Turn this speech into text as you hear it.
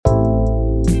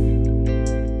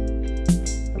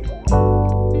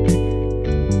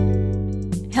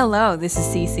Hello, this is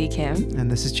CC Kim. And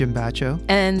this is Jim Bacho.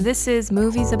 And this is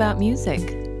Movies About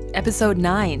Music, episode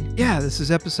 9. Yeah, this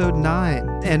is episode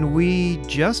 9. And we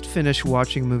just finished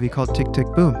watching a movie called Tick, Tick,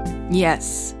 Boom.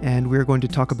 Yes. And we're going to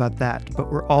talk about that.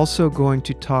 But we're also going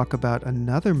to talk about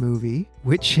another movie,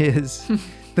 which is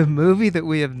the movie that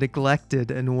we have neglected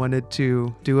and wanted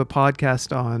to do a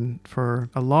podcast on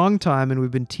for a long time. And we've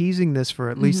been teasing this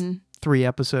for at least 3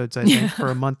 episodes, I think, for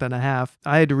a month and a half.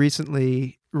 I had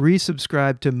recently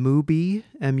resubscribed to Mubi,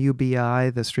 M-U-B-I,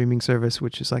 the streaming service,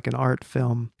 which is like an art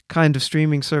film kind of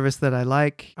streaming service that I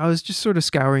like. I was just sort of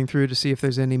scouring through to see if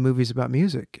there's any movies about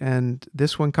music, and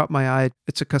this one caught my eye.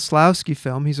 It's a Kieślowski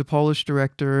film. He's a Polish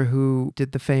director who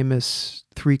did the famous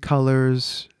Three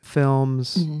Colors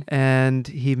films, and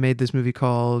he made this movie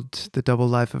called The Double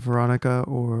Life of Veronica,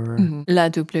 or La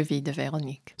Double Vie de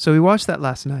Véronique. So we watched that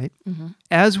last night.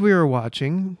 As we were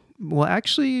watching, well,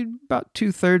 actually, about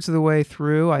 2/3 of the way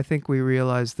through, I think we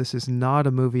realized this is not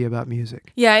a movie about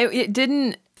music. Yeah, it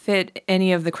didn't fit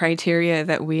any of the criteria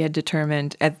that we had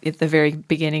determined at the very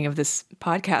beginning of this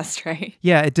podcast, right?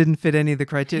 Yeah, it didn't fit any of the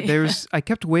criteria. I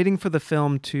kept waiting for the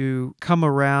film to come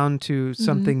around to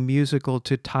something musical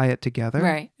to tie it together.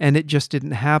 Right. And it just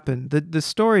didn't happen. The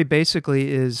story basically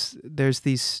is there's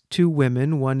these 2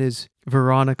 women. One is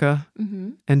Veronica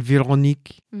and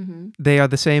Véronique. They are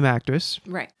the same actress.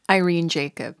 Right. Irene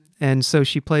Jacob. And so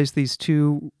she plays these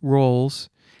 2 roles.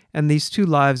 And these 2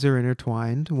 lives are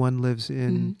intertwined. One lives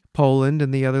in Poland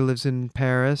and the other lives in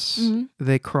Paris.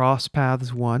 They cross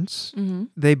paths once.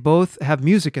 They both have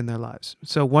music in their lives.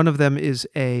 So one of them is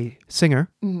a singer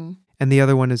and the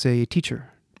other one is a teacher.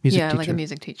 Music teacher. Like a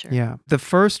music teacher. Yeah. The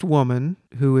first woman,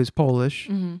 who is Polish,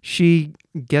 she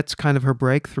gets kind of her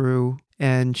breakthrough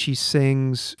and she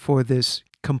sings for this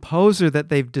composer that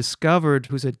they've discovered,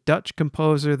 who's a Dutch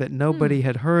composer that nobody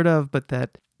had heard of, but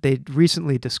that they'd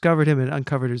recently discovered him and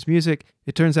uncovered his music.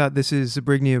 It turns out this is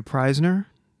Zbigniew Preisner,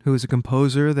 who is a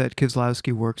composer that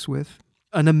Kieślowski works with.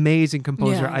 An amazing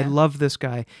composer. Yeah. I love this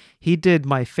guy. He did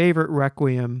my favorite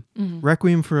Requiem,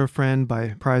 Requiem for a Friend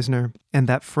by Preisner. And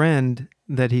that friend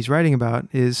that he's writing about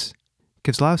is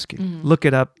Kieślowski. Look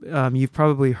it up. You've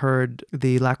probably heard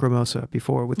the Lacrimosa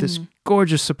before with this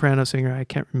gorgeous soprano singer. I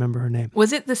can't remember her name.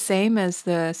 Was it the same as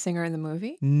the singer in the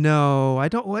movie? No, I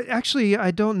don't. Well, actually,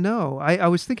 I don't know. I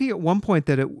was thinking at one point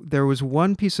that there was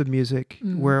one piece of music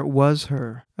where it was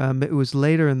her. It was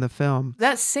later in the film.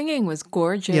 That singing was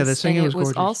gorgeous. Yeah, the singing was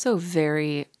gorgeous. It was also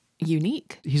very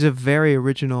unique. He's a very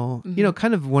original,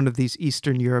 kind of one of these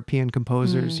Eastern European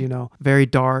composers, very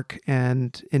dark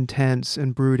and intense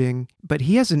and brooding. But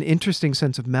he has an interesting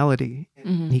sense of melody.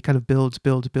 He kind of builds.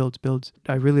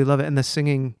 I really love it. And the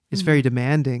singing is very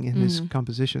demanding in his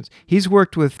compositions. He's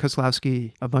worked with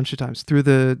Kieślowski a bunch of times through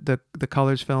the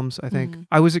Colors films, I think.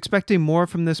 I was expecting more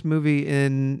from this movie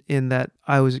in that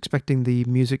I was expecting the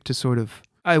music to sort of...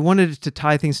 I wanted it to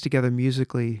tie things together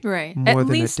musically right. more At than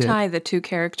least it did. tie the 2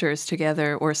 characters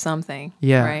together or something.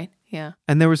 Yeah. Right? Yeah.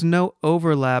 And there was no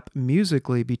overlap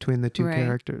musically between the 2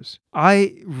 characters.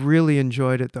 I really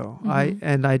enjoyed it, though.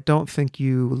 I don't think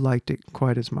you liked it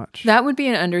quite as much. That would be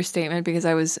an understatement because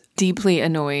I was deeply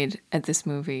annoyed at this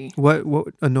movie. What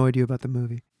annoyed you about the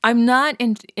movie? I'm not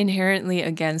inherently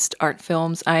against art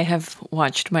films. I have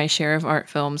watched my share of art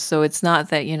films, so it's not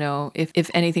that,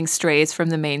 if anything strays from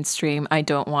the mainstream, I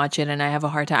don't watch it and I have a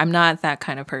hard time. I'm not that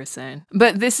kind of person.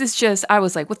 But this is just, I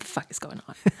was like, what the fuck is going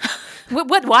on?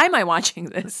 Why am I watching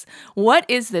this? What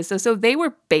is this? So they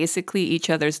were basically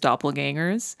each other's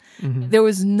doppelgangers. There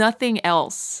was nothing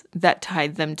else that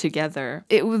tied them together.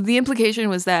 The implication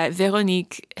was that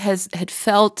Véronique had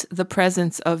felt the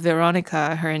presence of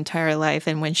Veronica her entire life,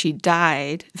 and when she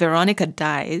died, Veronica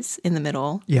dies in the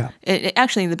middle. Yeah.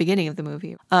 Actually, in the beginning of the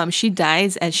movie. She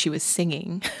dies as she was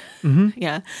singing.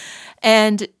 Yeah.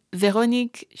 And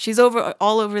Véronique, she's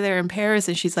all over there in Paris,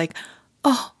 and she's like,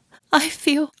 oh, I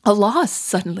feel a loss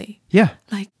suddenly. Yeah.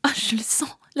 Like, je le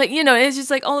sens. Like, it's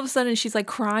just like all of a sudden she's like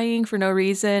crying for no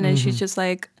reason. And she's just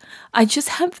like, I just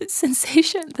have this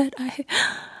sensation that I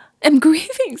am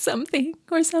grieving something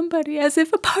or somebody, as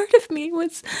if a part of me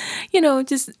was,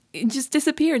 just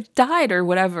disappeared, died or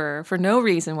whatever for no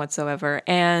reason whatsoever.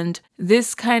 And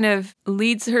this kind of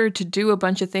leads her to do a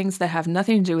bunch of things that have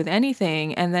nothing to do with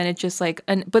anything. And then it just like,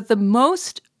 but the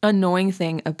most annoying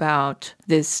thing about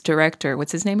this director,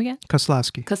 what's his name again?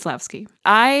 Kieślowski.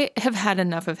 I have had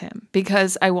enough of him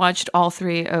because I watched all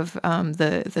 3 of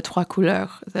the Trois Couleurs,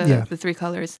 the 3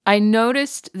 colors. I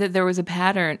noticed that there was a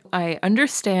pattern. I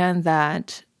understand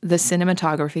that The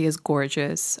cinematography is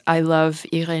gorgeous. I love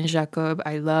Irene Jacob.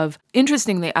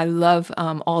 Interestingly, I love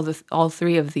all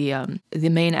three of the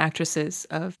main actresses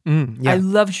of. I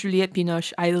love Juliette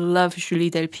Binoche. I love Julie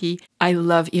Delpy. I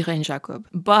love Irene Jacob.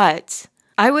 But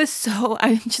I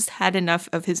just had enough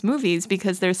of his movies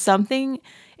because there's something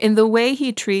in the way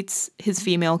he treats his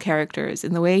female characters,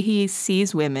 in the way he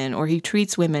sees women or he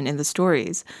treats women in the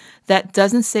stories that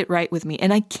doesn't sit right with me.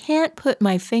 And I can't put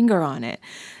my finger on it.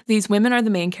 These women are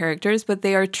the main characters, but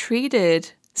they are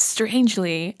treated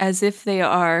strangely as if they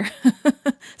are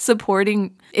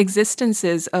supporting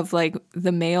existences of like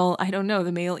the male, I don't know,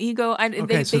 the male ego.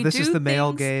 So this is the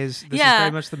male gaze. This is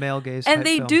very much the male gaze and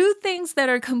they film. do things that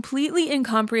are completely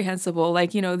incomprehensible.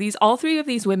 Like, all three of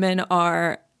these women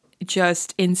are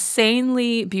just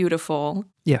insanely beautiful.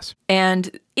 Yes.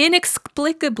 And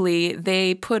inexplicably,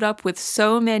 they put up with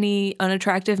so many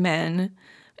unattractive men.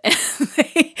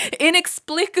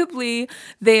 Inexplicably,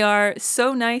 they are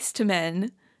so nice to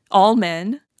men, all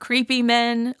men, creepy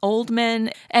men, old men.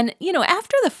 And,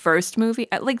 after the first movie,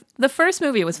 the first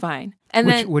movie was fine. And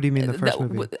what do you mean the first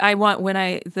movie?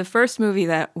 The first movie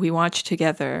that we watched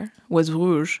together was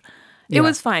Rouge. It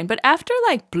was fine. But after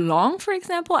like Blanc, for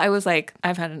example, I was like,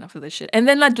 I've had enough of this shit. And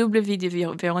then La Double Vie de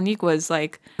Véronique was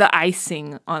like the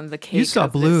icing on the cake. You saw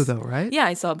Blue though, right? Yeah,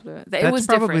 I saw Blue. That's was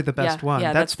probably different. the best one.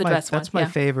 Yeah, that's the best one. That's my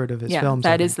favorite of his films.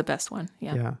 That is the best one.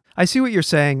 Yeah. I see what you're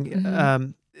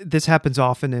saying. This happens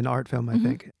often in art film, I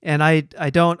think. And I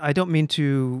don't mean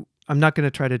to, I'm not going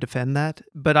to try to defend that,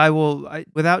 but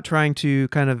without trying to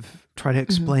kind of try to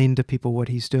explain to people what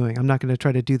he's doing, I'm not going to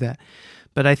try to do that.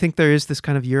 But I think there is this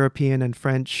kind of European and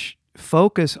French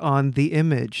focus on the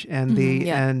image and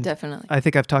definitely. I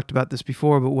think I've talked about this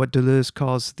before, but what Deleuze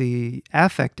calls the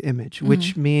affect image,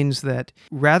 which means that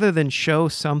rather than show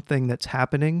something that's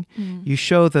happening, you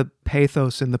show the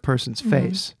pathos in the person's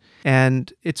face.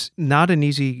 And it's not an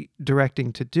easy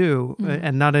directing to do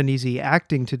and not an easy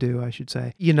acting to do, I should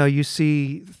say. You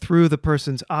see through the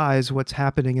person's eyes what's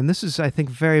happening. And this is, I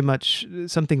think, very much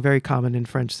something very common in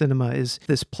French cinema is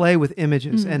this play with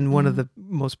images. And one of the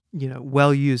most,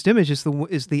 well-used images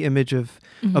is the image of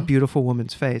a beautiful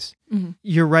woman's face.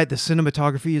 You're right. The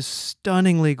cinematography is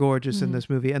stunningly gorgeous in this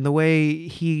movie. And the way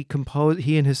he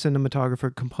and his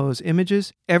cinematographer compose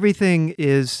images, everything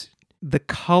is the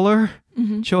color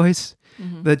choice,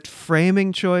 the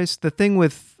framing choice. The thing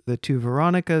with the two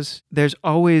Veronicas, there's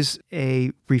always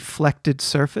a reflected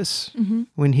surface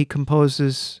when he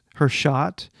composes her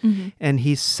shot, and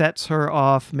he sets her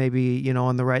off maybe,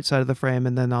 on the right side of the frame,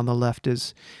 and then on the left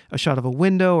is a shot of a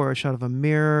window or a shot of a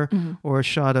mirror or a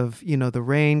shot of, the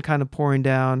rain kind of pouring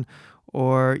down.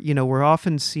 Or, we're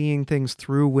often seeing things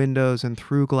through windows and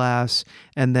through glass.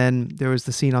 And then there was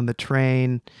the scene on the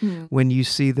train when you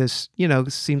see this,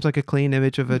 seems like a clean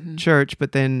image of a church,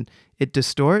 but then it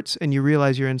distorts and you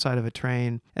realize you're inside of a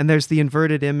train. And there's the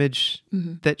inverted image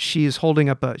that she's holding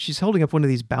up one of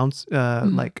these bounce,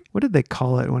 like, what did they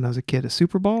call it when I was a kid? A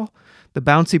Super Ball? The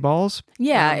bouncy balls?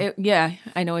 Yeah,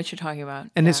 I know what you're talking about.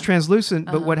 And it's translucent,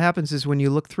 but what happens is when you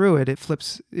look through it, it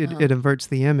flips, it inverts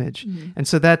the image. And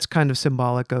so that's kind of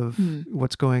symbolic of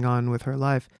what's going on with her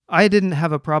life. I didn't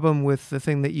have a problem with the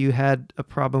thing that you had a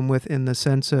problem with in the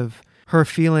sense of her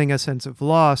feeling a sense of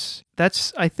loss.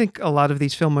 That's, I think, a lot of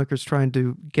these filmmakers trying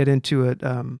to get into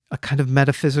a kind of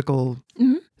metaphysical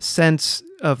sense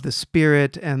of the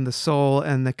spirit and the soul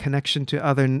and the connection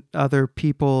to other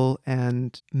people,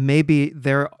 and maybe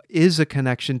there is a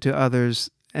connection to others,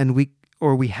 and we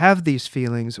have these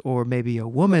feelings, or maybe a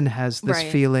woman has this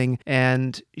feeling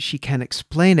and she can't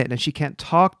explain it and she can't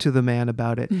talk to the man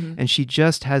about it and she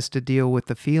just has to deal with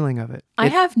the feeling of it. I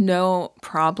have no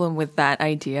problem with that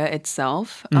idea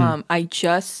itself.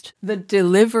 The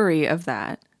delivery of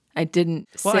that, I didn't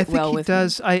sit well with.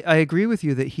 I agree with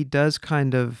you that he does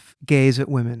kind of gaze at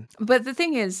women. But the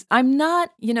thing is, I'm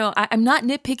not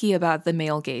nitpicky about the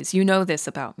male gaze. You know this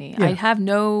about me. Yeah. I have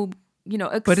no,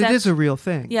 but it is a real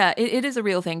thing. Yeah, it is a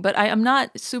real thing. But I'm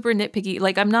not super nitpicky.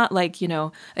 Like, I'm not like,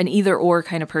 an either or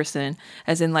kind of person,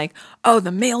 as in like, oh,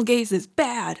 the male gaze is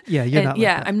bad. Yeah, you're not like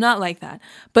that. I'm not like that.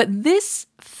 But this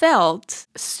felt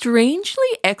strangely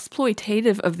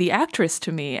exploitative of the actress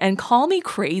to me, and call me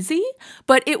crazy,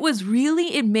 but it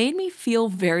made me feel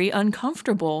very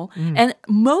uncomfortable. And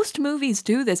most movies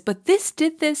do this, but this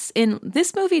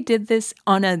movie did this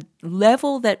on a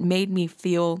level that made me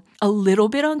feel a little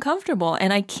bit uncomfortable,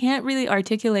 and I can't really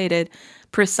articulate it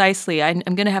precisely. I'm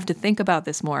going to have to think about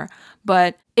this more,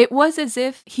 but it was as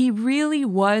if he really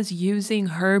was using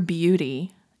her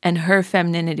beauty and her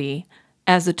femininity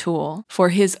as a tool for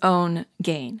his own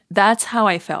gain. That's how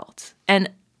I felt. And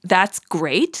that's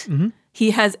great.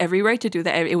 He has every right to do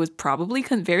that. It was probably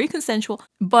very consensual,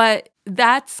 but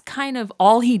that's kind of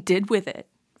all he did with it.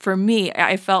 For me,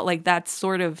 I felt like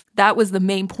that was the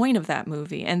main point of that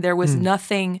movie. And there was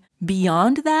nothing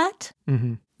beyond that.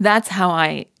 Mm-hmm. That's how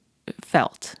I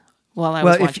felt while I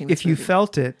was watching this if you movie.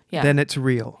 felt it, Yeah. then it's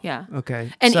real. Yeah.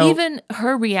 Okay. And So- even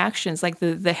her reactions, like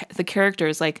the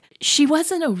characters, like she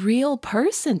wasn't a real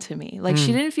person to me. Like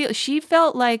she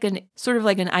felt like an sort of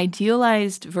like an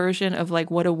idealized version of like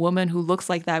what a woman who looks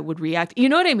like that would react. You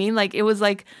know what I mean? Like it was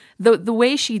like the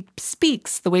way she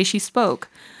speaks, the way she spoke,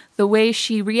 the way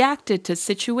she reacted to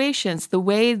situations, the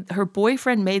way her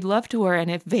boyfriend made love to her, and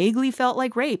it vaguely felt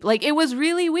like rape. Like it was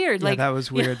really weird. Yeah, Like that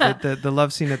was weird. Yeah. The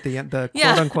love scene at the end, the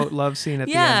Yeah. quote unquote love scene at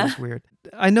the Yeah. end was weird.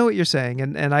 I know what you're saying,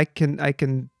 and I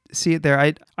can see it there.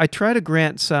 I try to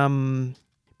grant some.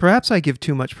 Perhaps I give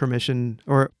too much permission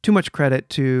or too much credit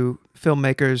to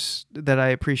filmmakers that I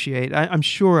appreciate. I'm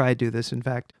sure I do this, in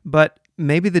fact, but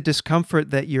maybe the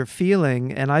discomfort that you're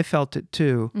feeling, and I felt it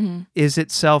too, is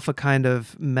itself a kind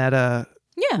of meta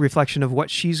Yeah. reflection of what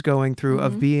she's going through,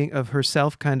 of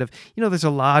herself kind of, there's a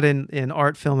lot in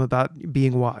art film about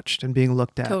being watched and being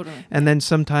looked at. Totally. And then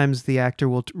sometimes the actor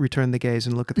will return the gaze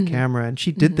and look at the camera. And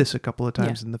she did this a couple of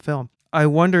times in the film. I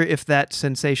wonder if that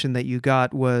sensation that you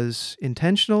got was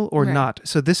intentional or Right. not.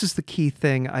 So this is the key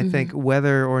thing, I think,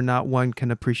 whether or not one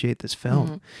can appreciate this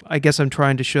film. I guess I'm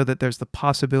trying to show that there's the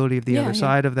possibility of the other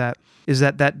side of that, is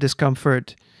that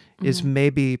discomfort is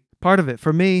maybe part of it.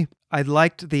 For me, I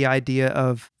liked the idea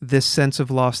of this sense of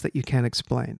loss that you can't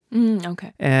explain.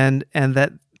 Okay. And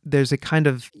that there's a kind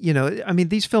of,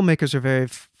 these filmmakers are very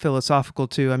philosophical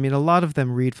too. I mean, a lot of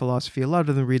them read philosophy, a lot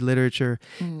of them read literature.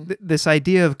 This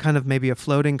idea of kind of maybe a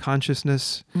floating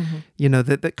consciousness,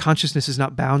 that consciousness is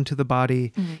not bound to the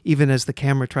body, even as the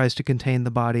camera tries to contain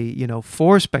the body,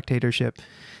 for spectatorship,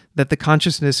 that the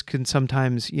consciousness can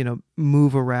sometimes,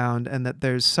 move around, and that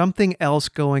there's something else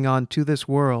going on to this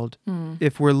world.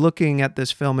 If we're looking at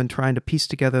this film and trying to piece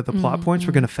together the plot points,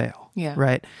 we're going to fail. Yeah.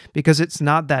 Right? Because it's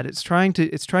not that. It's trying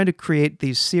to create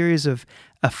these series of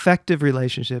affective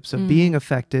relationships of being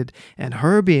affected and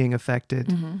her being affected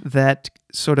that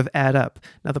sort of add up.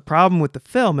 Now, the problem with the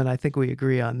film, and I think we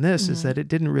agree on this, is that it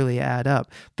didn't really add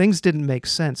up. Things didn't make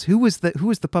sense. Who was the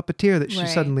puppeteer that she Right.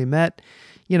 suddenly met?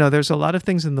 There's a lot of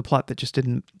things in the plot that just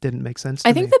didn't make sense to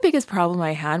I me. think the biggest problem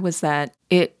I had was that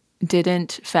it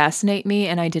didn't fascinate me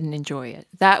and I didn't enjoy it.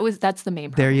 That's the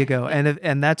main problem. There you go.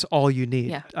 And that's all you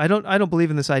need. Yeah. I don't believe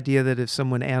in this idea that if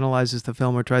someone analyzes the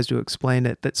film or tries to explain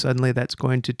it, that suddenly that's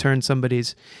going to turn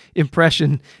somebody's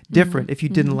impression different. If you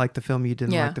didn't like the film, you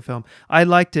didn't Yeah. like the film. I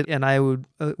liked it, and I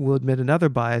will admit another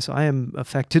bias. I am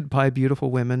affected by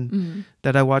beautiful women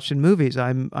that I watch in movies.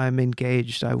 I'm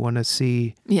engaged. I want to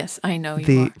see Yes, I know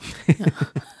you are.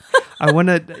 I want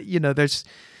to,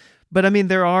 but I mean,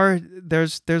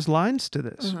 there's lines to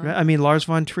this, right? I mean, Lars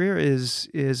von Trier is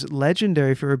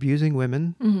legendary for abusing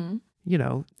women.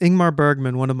 Ingmar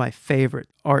Bergman, one of my favorite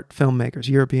art filmmakers,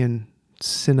 European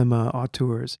cinema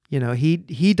auteurs.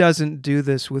 He doesn't do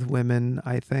this with women,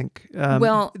 I think.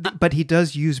 But he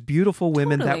does use beautiful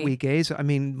women that Totally. we gaze. I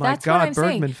mean, my That's what God, I'm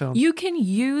Bergman saying. films. You can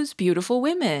use beautiful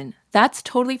women. That's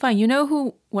totally fine. You know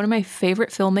who one of my favorite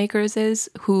filmmakers is,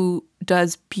 who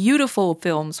does beautiful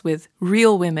films with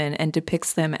real women and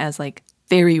depicts them as like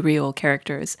very real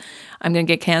characters. I'm going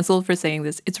to get canceled for saying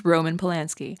this. It's Roman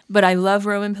Polanski. But I love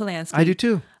Roman Polanski. I do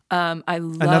too. I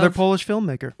love Another Polish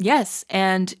filmmaker. Yes,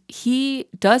 and he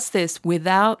does this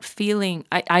without feeling.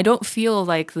 I don't feel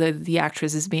like the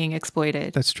actress is being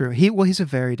exploited. That's true. He's a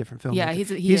very different filmmaker. Yeah, he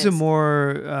he's a is.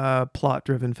 more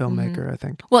plot-driven filmmaker, I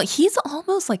think. Well, he's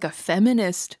almost like a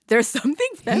feminist. There's something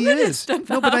feminist He is. about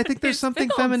No, but I think there's his something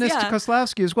films, feminist yeah. to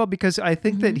Kozlowski as well, because I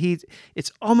think that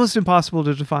it's almost impossible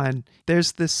to define.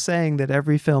 There's this saying that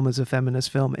every film is a feminist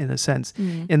film in a sense,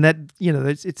 in that,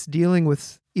 it's dealing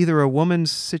with either a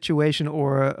woman's situation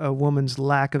or a woman's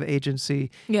lack of agency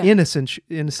Yeah. in a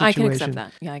situation. I can accept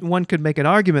that. Yeah, One could make an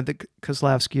argument that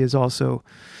Kozlowski is also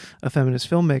a feminist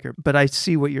filmmaker, but I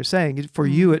see what you're saying. For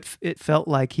you, it felt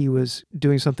like he was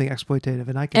doing something exploitative,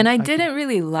 and I didn't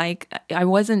really like. I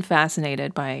wasn't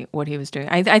fascinated by what he was doing.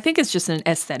 I think it's just an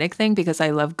aesthetic thing because I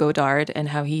love Godard and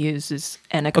how he uses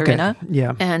Anna Karenina.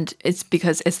 Yeah. And it's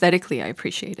because aesthetically I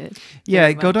appreciate it. Yeah,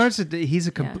 very much. Godard's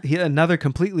another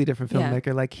completely different Yeah.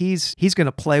 filmmaker. Like he's going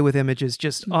to play with images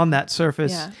just on that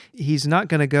surface. Yeah. He's not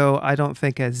going to go, I don't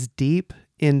think, as deep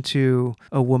into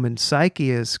a woman's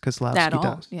psyche as Kozlowski At all,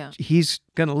 does. yeah. He's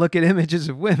going to look at images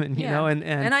of women, you know, and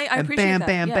I appreciate bam, that.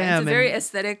 bam, Yeah, bam. It's a very and-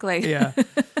 aesthetic, like yeah.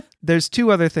 There's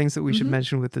two other things that we should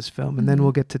mention with this film, and then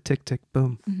we'll get to Tick, Tick,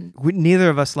 Boom. Neither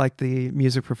of us like the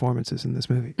music performances in this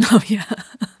movie. Oh yeah.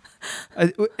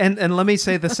 And let me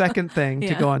say the second thing to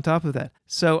Yeah. go on top of that.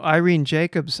 So Irene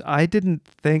Jacobs, I didn't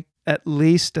think, at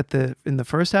least in the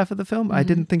first half of the film, I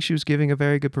didn't think she was giving a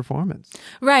very good performance.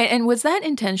 Right. And was that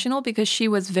intentional? Because she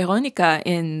was Veronica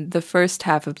in the first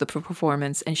half of the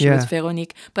performance and she was Yeah.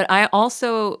 Veronique. But I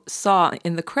also saw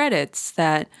in the credits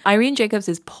that Irene Jacobs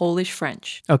is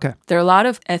Polish-French. Okay. There are a lot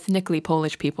of ethnically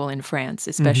Polish people in France,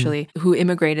 especially who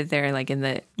immigrated there like in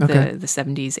the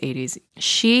 70s, 80s.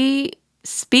 She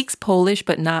speaks Polish,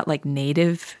 but not like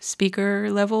native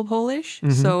speaker level Polish.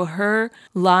 So her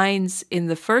lines in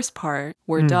the first part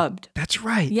were dubbed. That's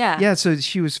right. Yeah. Yeah, so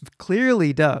she was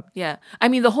clearly dubbed. Yeah. I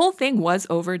mean, the whole thing was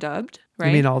overdubbed, right?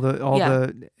 You mean all the Yeah.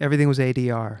 everything was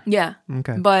ADR. Yeah.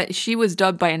 Okay. But she was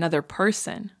dubbed by another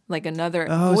person, like another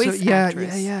Oh, voice so yeah,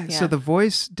 actress. yeah. So the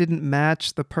voice didn't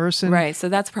match the person. Right. So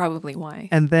that's probably why.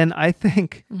 And then I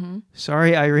think,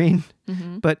 sorry, Irene,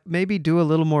 Mm-hmm. but maybe do a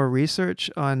little more research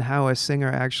on how a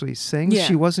singer actually sings. Yeah.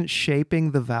 She wasn't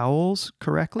shaping the vowels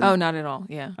correctly. Oh, not at all.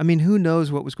 Yeah. I mean, who knows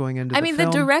what was going into I the mean,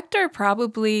 film? the director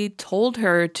probably told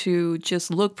her to just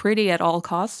look pretty at all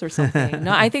costs or something.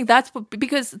 No, I think that's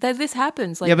because this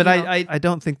happens. Like, yeah, but you know, I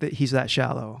don't think that he's that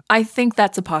shallow. I think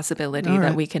that's a possibility All that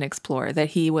right. we can explore, that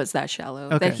he was that shallow,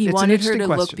 Okay. that he It's an wanted her interesting to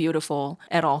look question. beautiful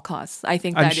at all costs. I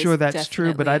think I'm that sure is that's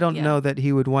true, but I don't definitely- know that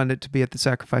he would want it to be at the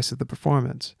sacrifice of the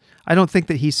performance. I don't think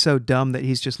that he's so dumb that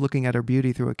he's just looking at her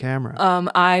beauty through a camera.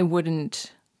 I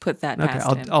wouldn't put that Okay,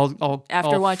 past him. I'll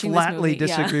After watching this flatly movie,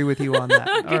 yeah. disagree with you on that.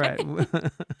 All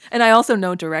right. And I also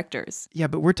know directors. Yeah,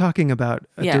 but we're talking about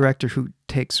a Yeah. director who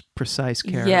takes precise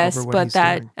care Yes, over what but he's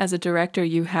that doing. as a director,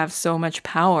 you have so much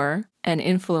power and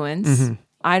influence. Mm-hmm.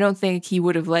 I don't think he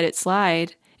would have let it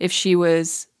slide if she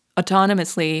was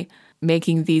autonomously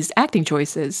making these acting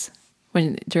choices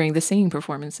during the singing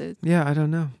performances. Yeah, I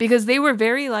don't know. Because they were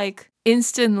very like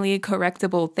instantly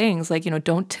correctable things, like, you know,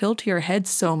 don't tilt your head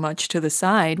so much to the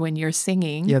side when you're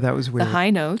singing Yeah, that was the weird. high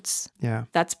notes. Yeah.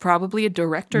 That's probably a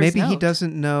director's Maybe he note.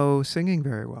 doesn't know singing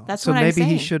very well. That's so what I'm maybe he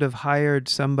saying. should have hired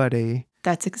somebody.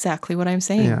 That's exactly what I'm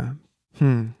saying.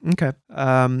 Yeah. Okay.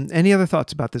 Any other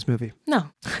thoughts about this movie? No.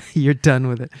 You're done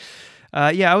with it.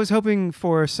 Yeah, I was hoping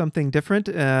for something different.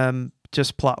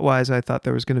 Just plot-wise, I thought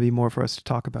there was going to be more for us to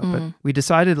talk about. But we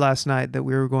decided last night that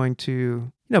we were going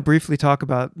to, briefly talk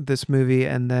about this movie,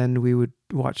 and then we would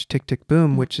watch Tick, Tick,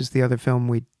 Boom, which is the other film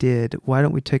we did. Why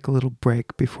don't we take a little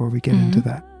break before we get into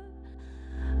that?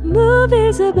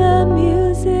 Movies about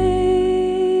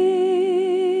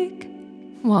music.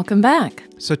 Welcome back.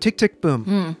 So Tick, Tick,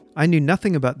 Boom. I knew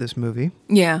nothing about this movie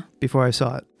Yeah. before I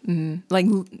saw it. Like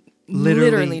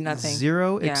literally nothing.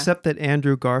 Zero, Yeah. except that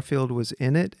Andrew Garfield was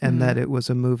in it and that it was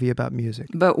a movie about music.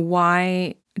 But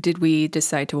why did we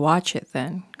decide to watch it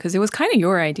then? Because it was kind of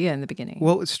your idea in the beginning.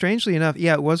 Well, strangely enough,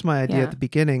 yeah, it was my idea Yeah. at the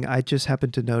beginning. I just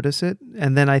happened to notice it.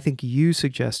 And then I think you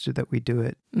suggested that we do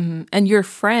it. And your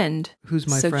friend Who's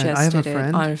my friend? suggested I have a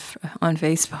friend. it on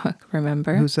Facebook,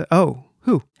 remember? Who's that? Oh,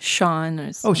 who? Sean. Or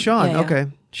Oh, something. Sean. Yeah, yeah. Okay.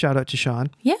 Shout out to Sean,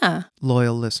 Yeah.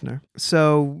 loyal listener.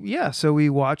 So, yeah, so we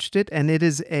watched it, and it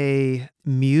is a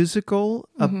musical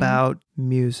about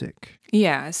music.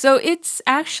 Yeah. So it's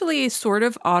actually sort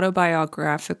of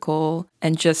autobiographical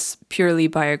and just purely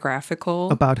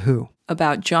biographical About who?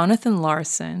 about Jonathan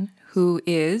Larson, who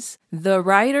is the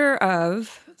writer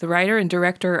and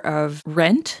director of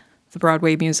Rent, the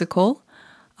Broadway musical.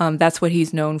 That's what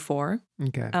he's known for.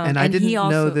 Okay. And I and didn't he know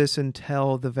also- this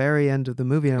until the very end of the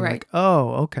movie. And I'm Right. like, oh,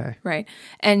 okay. Right.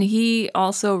 And he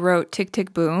also wrote Tick,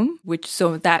 Tick, Boom, which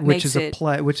Which makes is a it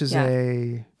play, which is yeah.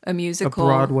 a musical.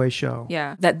 Broadway show.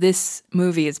 Yeah, that this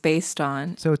movie is based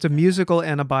on. So it's a musical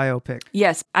and a biopic.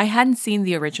 Yes, I hadn't seen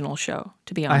the original show,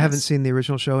 to be honest. I haven't seen the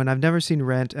original show, and I've never seen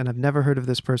Rent, and I've never heard of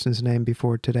this person's name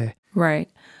before today. Right.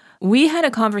 We had a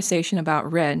conversation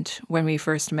about Rent when we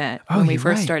first met, Oh, when we you're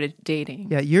first right. started dating.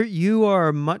 Yeah, you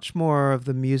are much more of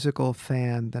the musical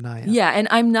fan than I am. Yeah, and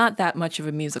I'm not that much of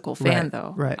a musical fan, Right,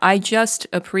 though. right. I just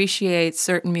appreciate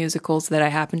certain musicals that I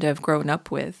happen to have grown up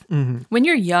with. Mm-hmm. When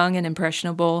you're young and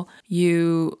impressionable,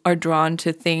 you are drawn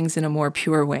to things in a more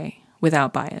pure way,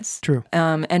 without bias. True.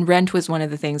 And Rent was one of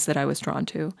the things that I was drawn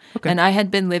to. And I had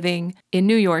been living in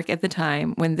New York at the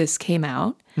time when this came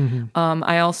out.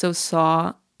 I also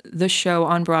saw the show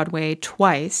on Broadway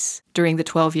twice during the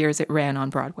 12 years it ran on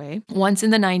Broadway, once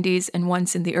in the 90s and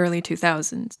once in the early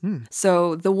 2000s.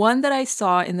 So the one that I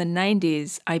saw in the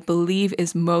 90s, I believe,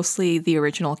 is mostly the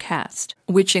original cast,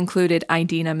 which included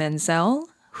Idina Menzel,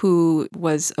 who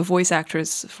was a voice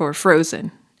actress for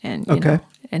Frozen and you know,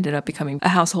 ended up becoming a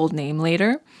household name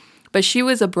later. But she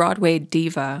was a Broadway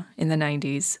diva in the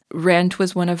 90s. Rent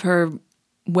was one of her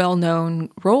well-known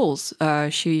roles.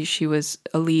 She was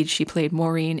a lead. She played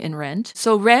Maureen in Rent.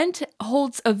 So Rent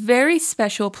holds a very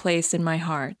special place in my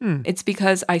heart. It's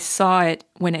because I saw it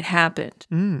when it happened.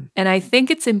 And I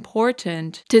think it's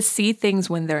important to see things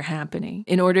when they're happening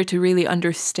in order to really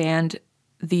understand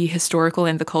the historical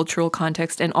and the cultural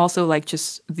context, and also like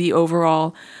just the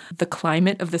overall, the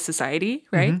climate of the society,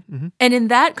 right? And in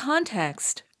that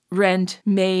context, Rent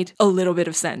made a little bit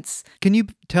of sense. Can you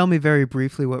tell me very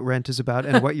briefly what Rent is about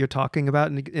and what you're talking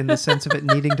about in the sense of it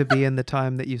needing to be in the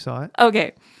time that you saw it?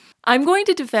 Okay. I'm going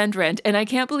to defend Rent, and I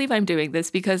can't believe I'm doing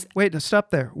this because... Wait,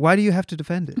 stop there. Why do you have to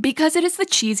defend it? Because it is the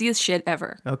cheesiest shit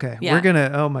ever. Okay, Yeah.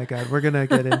 oh my God, we're going to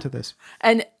get into this.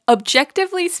 And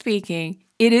objectively speaking,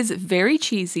 it is very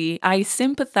cheesy. I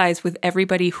sympathize with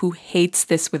everybody who hates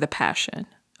this with a passion,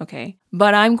 okay?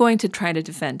 But I'm going to try to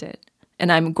defend it.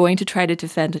 And I'm going to try to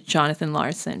defend Jonathan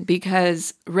Larson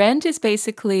because Rent is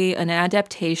basically an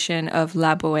adaptation of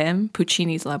La Bohème,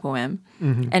 Puccini's La Bohème.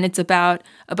 And it's about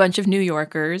a bunch of New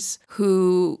Yorkers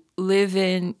who live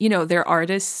in, they're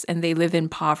artists and they live in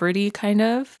poverty, kind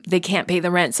of. They can't pay the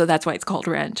rent, so that's why it's called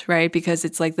Rent, right? Because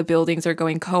it's like the buildings are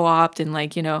going co-opt and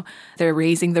like, they're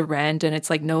raising the rent and it's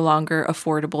like no longer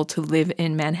affordable to live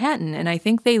in Manhattan. And I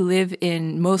think they live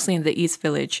mostly in the East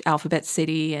Village, Alphabet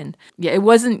City. And yeah, it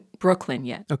wasn't Brooklyn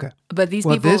yet. Okay. But these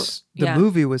people... The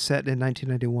movie was set in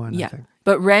 1991, I think.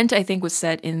 But Rent, I think, was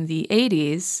set in the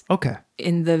 80s. Okay.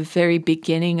 In the very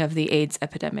beginning of the AIDS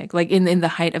epidemic, like in the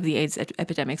height of the AIDS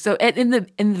epidemic. So in the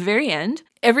very end,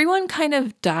 everyone kind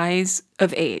of dies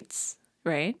of AIDS,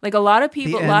 right? Like a lot of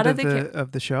people,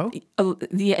 of the show?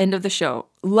 The end of the show,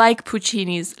 like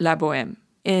Puccini's La Bohème.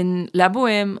 In La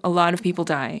Bohème, a lot of people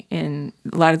die, and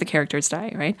a lot of the characters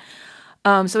die, right?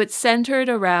 So it's centered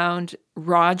around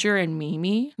Roger and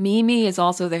Mimi. Mimi is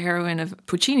also the heroine of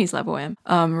Puccini's La Bohème.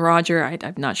 Roger,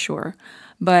 I'm not sure.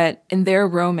 But in their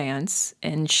romance,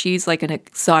 and she's like an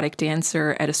exotic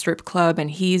dancer at a strip club, and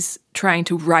he's trying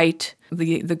to write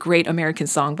the Great American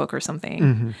Songbook or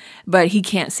something, but he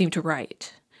can't seem to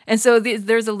write. And so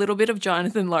there's a little bit of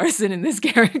Jonathan Larson in this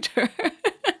character.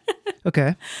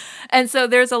 Okay. And so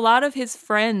there's a lot of his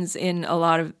friends in a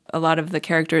lot of the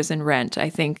characters in Rent. I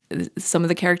think some of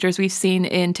the characters we've seen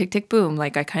in Tick, Tick, Boom,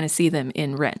 like I kind of see them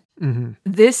in Rent.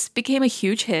 This became a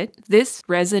huge hit. This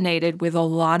resonated with a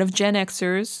lot of Gen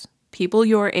Xers, people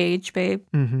your age, babe.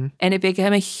 And it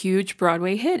became a huge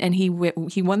Broadway hit. And he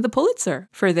won the Pulitzer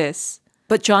for this.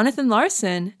 But Jonathan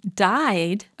Larson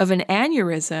died of an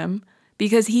aneurysm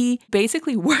because he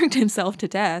basically worked himself to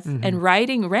death, and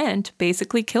writing Rent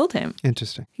basically killed him.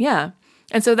 Interesting. Yeah.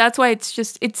 And so that's why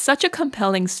it's such a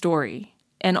compelling story.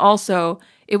 And also,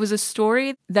 it was a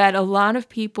story that a lot of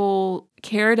people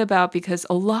cared about because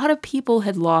a lot of people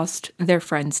had lost their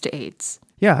friends to AIDS.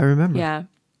 Yeah, I remember. Yeah.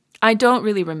 I don't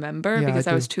really remember because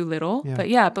I was too little.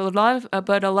 Yeah.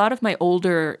 But a lot of my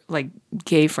older like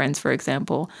gay friends, for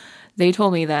example, they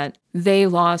told me that they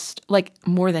lost like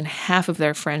more than half of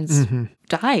their friends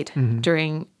died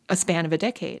during a span of a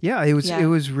decade. Yeah, it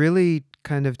was really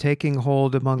kind of taking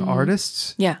hold among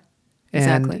artists. Yeah.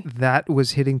 Exactly. And that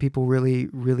was hitting people really,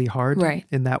 really hard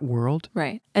in that world.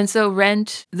 Right. And so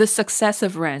Rent, the success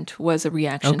of Rent was a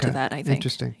reaction to that, I think.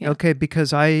 Interesting. Yeah. Okay,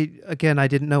 because I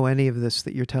didn't know any of this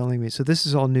that you're telling me. So this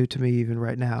is all new to me even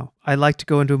right now. I like to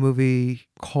go into a movie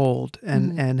cold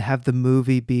and have the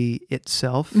movie be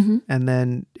itself and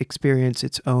then experience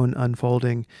its own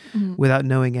unfolding without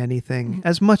knowing anything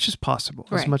as much as possible,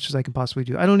 as much as I can possibly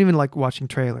do. I don't even like watching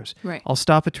trailers. Right. I'll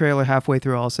stop a trailer halfway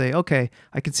through. I'll say, okay,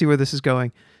 I can see where this is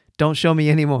going. Don't show me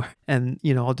anymore. And,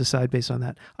 I'll decide based on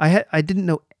that. I didn't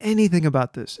know anything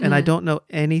about this, and I don't know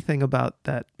anything about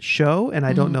that show, and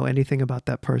I don't know anything about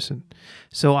that person.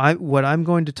 So what I'm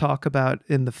going to talk about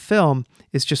in the film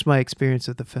is just my experience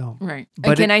of the film. Right.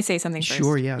 But can I say something first?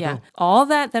 Sure, yeah. Go. All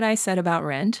that I said about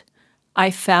Rent, I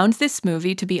found this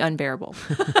movie to be unbearable.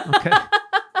 Okay.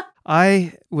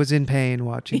 I was in pain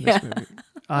watching this movie.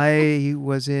 I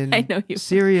was in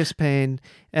serious pain.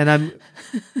 And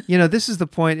this is the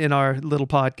point in our little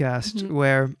podcast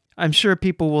where I'm sure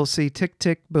people will see Tick,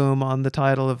 Tick, Boom on the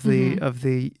title of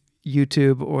the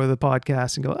YouTube or the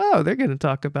podcast and go, oh, they're going to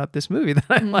talk about this movie that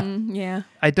I like. Yeah.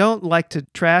 I don't like to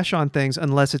trash on things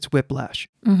unless it's Whiplash.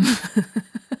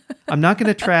 I'm not going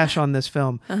to trash on this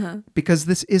film because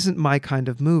this isn't my kind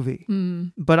of movie.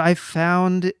 But I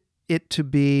found it to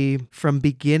be from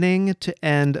beginning to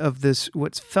end of this,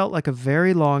 what felt like a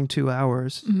very long 2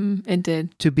 hours. It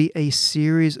did. To be a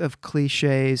series of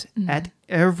cliches at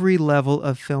every level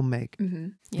of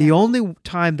filmmaking. Yeah. The only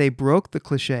time they broke the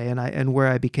cliche and where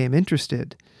I became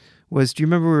interested was, do you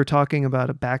remember we were talking about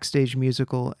a backstage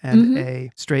musical and a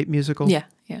straight musical? Yeah,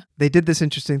 yeah. They did this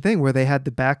interesting thing where they had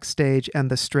the backstage and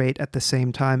the straight at the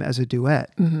same time as a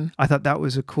duet. I thought that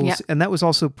was a cool, Yeah. and that was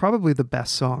also probably the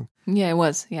best song. Yeah, it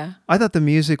was. Yeah. I thought the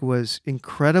music was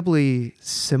incredibly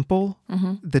simple.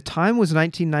 The time was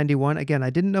 1991. Again, I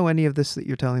didn't know any of this that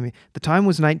you're telling me. The time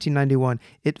was 1991.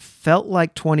 It felt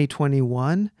like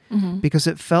 2021 because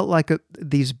it felt like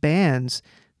these bands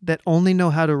that only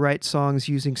know how to write songs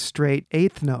using straight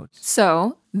eighth notes.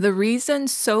 So the reason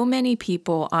so many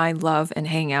people I love and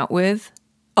hang out with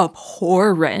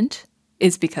abhor Rent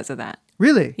is because of that.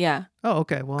 Really? Yeah. Oh,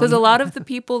 okay. Well, Because a lot of the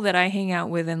people that I hang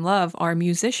out with and love are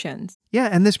musicians. yeah,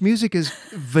 and this music is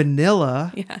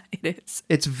vanilla. Yeah, it is.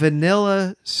 It's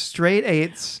vanilla, straight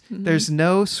eighths. There's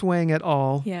no swing at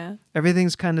all. Yeah.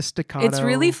 Everything's kind of staccato. It's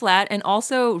really flat. And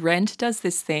also, Rent does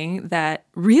this thing that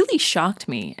really shocked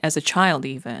me as a child,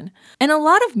 even. And a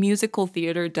lot of musical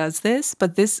theater does this,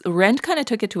 but this Rent kind of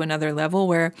took it to another level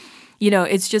where,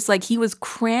 it's just like he was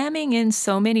cramming in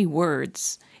so many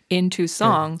words into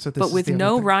song, so this but is with the other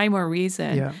no thing. rhyme or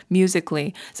reason Yeah.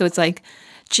 musically. So it's like,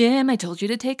 Jim, I told you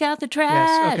to take out the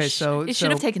trash. okay, so- it should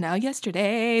have so- taken out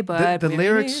yesterday, but the where it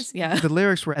lyrics is- yeah. the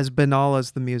lyrics were as banal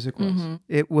as the music was.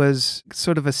 It was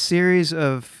sort of a series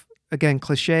of, again,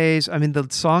 cliches. I mean, the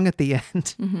song at the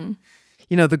end,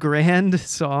 the grand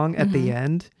song at the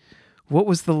end, what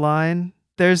was the line?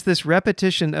 There's this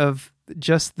repetition of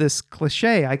just this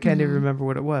cliche. I can't even remember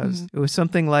what it was. It was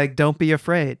something like, don't be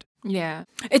afraid. Yeah.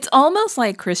 It's almost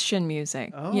like Christian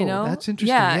music, Oh, you know? that's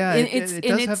interesting. Yeah, Yeah, and it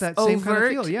does have that same kind of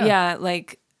feel, yeah. Yeah,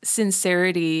 like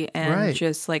sincerity and Right.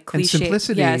 just like And cliche.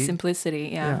 simplicity. Yeah, simplicity.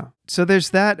 Yeah. Yeah. So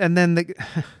there's that, and then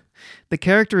the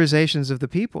characterizations of the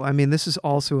people. I mean, this is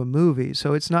also a movie,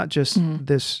 so it's not just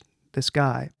this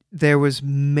guy. There was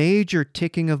major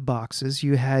ticking of boxes.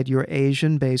 You had your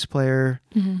Asian bass player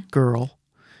girl.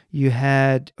 You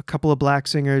had a couple of black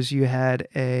singers. You had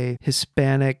a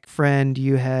Hispanic friend.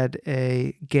 You had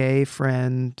a gay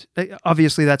friend.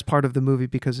 Obviously, that's part of the movie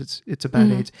because it's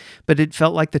about AIDS. But it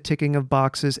felt like the ticking of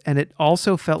boxes, and it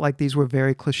also felt like these were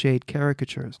very cliched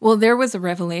caricatures. Well, there was a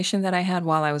revelation that I had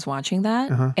while I was watching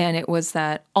that, and it was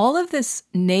that all of this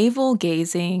navel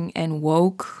gazing and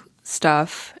woke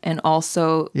stuff, and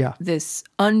also Yeah. this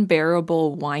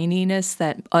unbearable whininess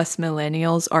that us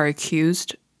millennials are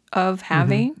accused of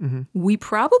having, we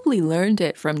probably learned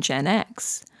it from Gen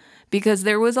X. Because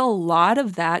there was a lot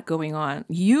of that going on.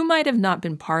 You might have not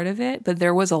been part of it, but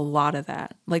there was a lot of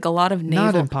that. Like a lot of navel.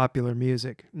 Not in popular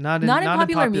music. Not in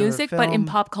popular music, but in film.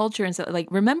 pop culture and stuff. Like,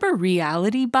 remember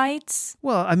Reality Bites?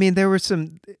 Well, I mean, there were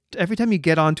some. Every time you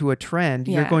get onto a trend,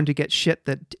 you're Yeah. going to get shit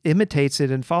that imitates it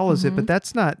and follows it. But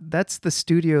that's the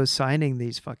studio signing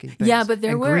these fucking things. Yeah, but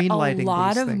there and were a greenlighting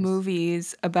lot these of things.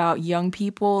 movies about young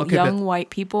people, Okay, young but- white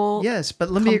people. Yes, but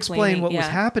let me explain what was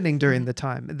complaining, yeah. happening during the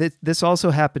time. This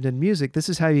also happened in music. This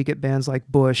is how you get bands like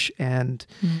Bush and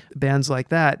bands like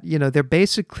that. They're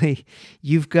basically,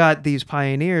 you've got these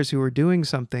pioneers who are doing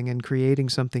something and creating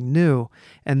something new.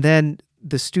 And then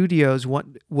the studios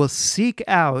will seek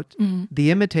out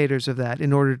the imitators of that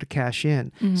in order to cash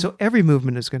in. So every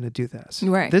movement is going to do this.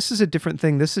 Right. This is a different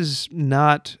thing. This is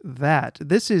not that.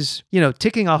 This is,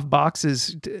 ticking off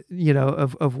boxes,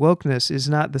 of wokeness is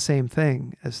not the same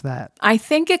thing as that. I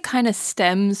think it kind of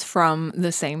stems from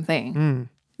the same thing.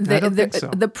 I don't think so.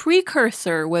 The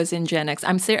precursor was in Gen X.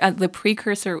 The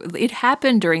precursor, it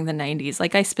happened during the 90s.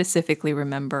 Like, I specifically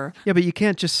remember. Yeah, but you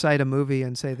can't just cite a movie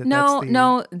and say that No, that's the...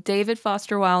 no. David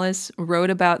Foster Wallace wrote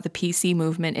about the PC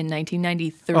movement in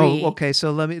 1993. Oh, okay.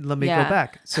 So let me Yeah. go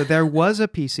back. So there was a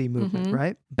PC movement,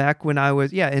 right? Back when I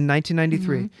was, in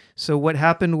 1993. So what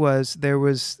happened was there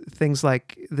was things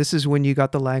like, this is when you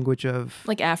got the language of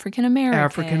Like African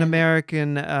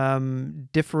American.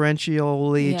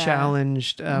 differentially Yeah.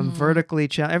 challenged, vertically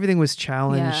challenged. Everything was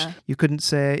challenged. Yeah. You couldn't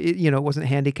say, it wasn't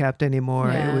handicapped anymore.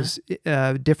 Yeah. It was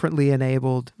differently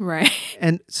enabled. Right.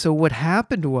 And so what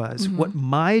happened was, what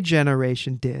my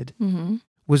generation did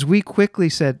was we quickly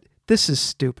said, this is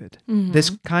stupid.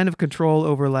 This kind of control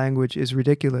over language is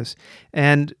ridiculous.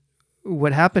 And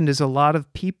what happened is a lot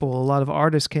of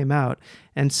artists came out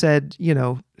and said,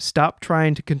 stop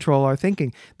trying to control our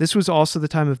thinking. This was also the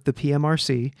time of the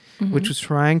PMRC, which was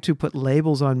trying to put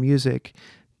labels on music,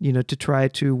 to try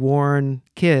to warn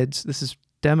kids. This is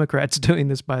Democrats doing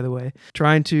this, by the way,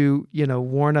 trying to,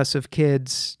 warn us of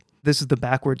kids This is the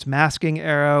backwards masking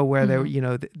era where they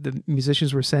were, the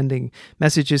musicians were sending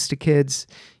messages to kids,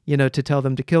 to tell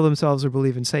them to kill themselves or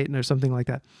believe in Satan or something like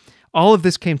that. All of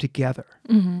this came together,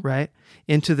 right,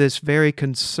 into this very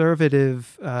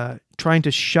conservative, trying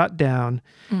to shut down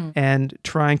and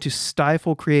trying to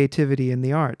stifle creativity in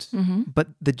the arts. But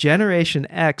the Generation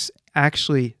X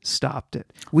actually stopped it.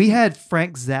 We had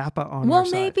Frank Zappa on our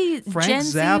side. Well, maybe Frank Gen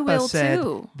Z Zappa will said,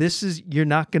 too. you're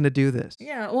not going to do this.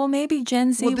 Yeah, well, maybe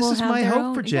Gen Z will This is have my their hope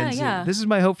own. for Gen Z. Yeah. This is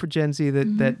my hope for Gen Z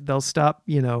that they'll stop,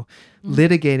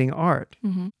 litigating art.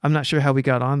 I'm not sure how we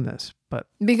got on this, but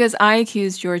Because I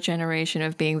accused your generation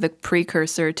of being the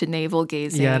precursor to navel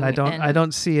gazing. yeah, and I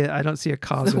don't see it. I don't see a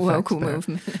cause the effect woke there.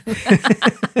 movement.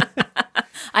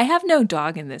 I have no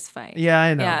dog in this fight. Yeah,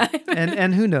 I know. Yeah.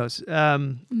 and who knows?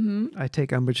 I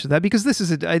take umbrage to that because this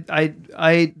is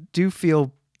I do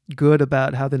feel good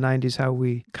about how the 90s, how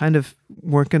we kind of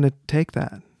weren't going to take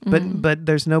that. But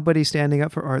there's nobody standing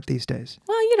up for art these days.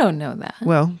 Well, you don't know that.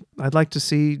 Well, I'd like to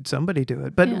see somebody do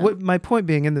it. But my point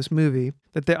being in this movie,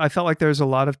 that I felt like there was a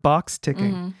lot of box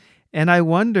ticking. And I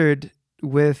wondered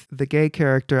with the gay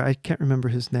character, I can't remember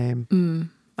his name.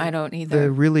 I don't either.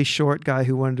 The really short guy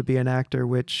who wanted to be an actor,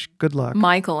 which, good luck.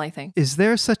 Michael, I think. Is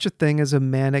there such a thing as a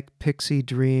manic pixie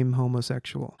dream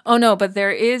homosexual? Oh, no, but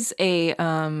there is a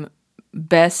gay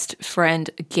best friend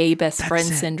it.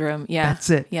 syndrome. Yeah. That's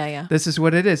it. Yeah. This is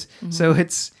what it is. So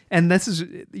this is,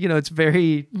 it's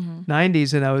very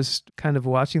 90s. And I was kind of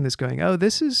watching this going, oh,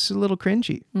 this is a little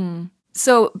cringy.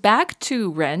 So back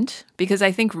to Rent, because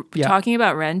I think talking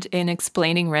about Rent and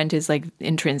explaining Rent is like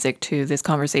intrinsic to this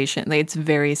conversation. Like, it's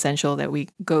very essential that we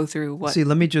go through what. See,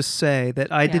 let me just say that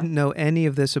I didn't know any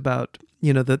of this about,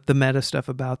 the meta stuff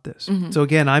about this. So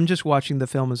again, I'm just watching the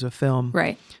film as a film.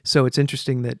 Right. So it's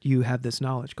interesting that you have this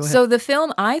knowledge. Go ahead.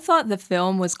 So I thought the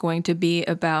film was going to be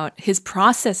about his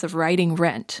process of writing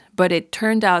Rent, but it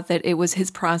turned out that it was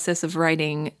his process of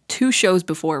writing 2 shows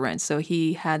before Rent. So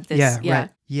he had this. Right.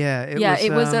 Yeah,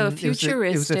 it was a It was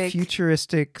a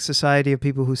futuristic society of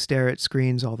people who stare at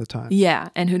screens all the time. Yeah,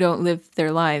 and who don't live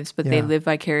their lives, but they live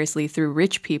vicariously through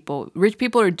rich people. Rich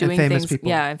people are doing famous things. people.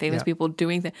 Yeah, and famous people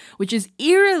doing things, which is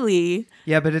eerily.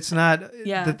 Yeah, but it's not.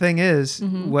 Yeah. The thing is,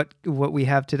 what we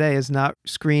have today is not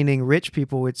screening rich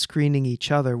people; it's screening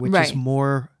each other, which is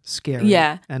more scary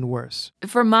and worse.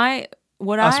 For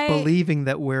us believing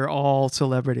that we're all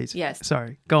celebrities. Yes.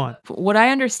 Sorry, go on. What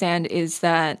I understand is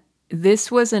that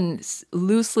this was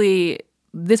inspired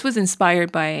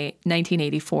by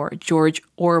 1984, George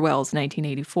Orwell's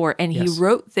 1984, and he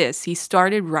wrote this. He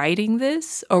started writing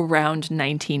this around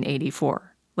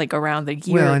 1984, like around the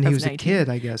year. Well, and of he was a kid,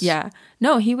 I guess. Yeah,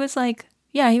 no, he was like.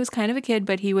 Yeah, he was kind of a kid,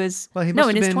 but he was he must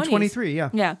in have his been 20s. 23. Yeah.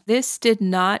 Yeah, this did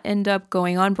not end up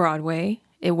going on Broadway.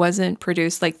 It wasn't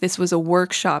produced. Like, this was a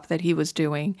workshop that he was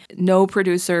doing. No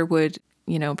producer would,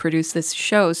 produce this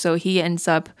show. So he ends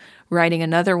up writing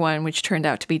another one, which turned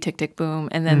out to be Tick, Tick, Boom.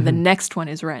 And then the next one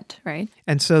is Rent, right?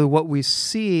 And so what we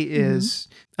see is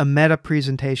a meta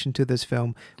presentation to this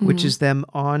film, which is them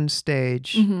on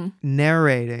stage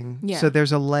narrating. Yeah. So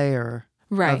there's a layer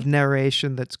Right. of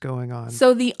narration that's going on.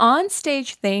 So the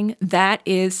onstage thing, that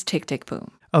is Tick, Tick, Boom.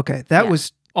 Okay, that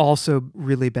was also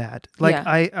really bad. Like,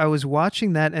 Yeah. I was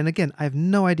watching that, and again, I have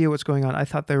no idea what's going on. I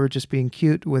thought they were just being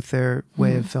cute with their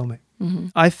way of filming.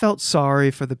 I felt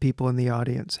sorry for the people in the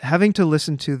audience. Having to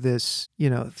listen to this,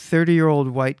 30-year-old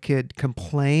white kid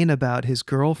complain about his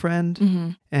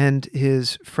girlfriend and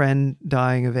his friend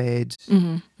dying of AIDS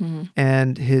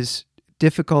and his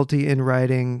difficulty in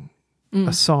writing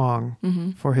a song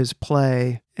for his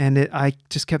play. And I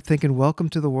just kept thinking, welcome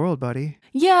to the world, buddy.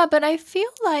 Yeah, but I feel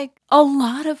like a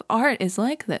lot of art is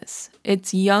like this.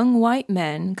 It's young white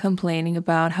men complaining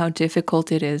about how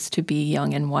difficult it is to be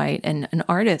young and white and an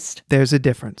artist. There's a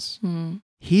difference.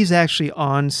 He's actually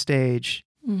on stage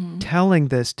telling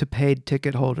this to paid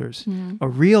ticket holders. A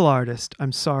real artist,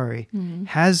 I'm sorry,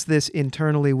 has this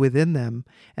internally within them,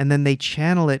 and then they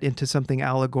channel it into something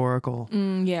allegorical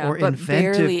or but inventive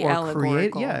barely or creative.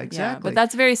 allegorical. Yeah, exactly. But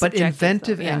that's very subjective. But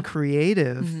inventive though. Yeah. and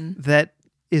creative that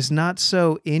is not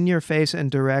so in your face and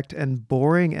direct and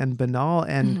boring and banal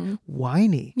and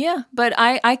whiny. Yeah, but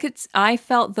I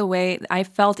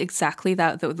felt exactly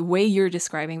that the way you're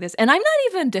describing this, and I'm not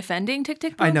even defending Tick,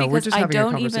 Tick, Boom. I know, we're because just I having a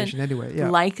don't conversation even anyway. Yeah.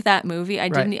 like that movie.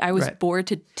 I was bored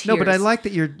to tears. No, but I like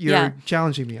that you're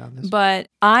challenging me on this. But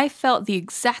I felt the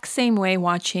exact same way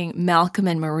watching Malcolm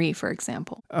and Marie, for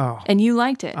example. Oh, And you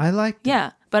liked it. I liked it.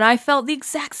 Yeah. But I felt the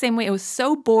exact same way. It was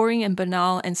so boring and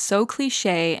banal and so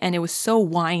cliche, and it was so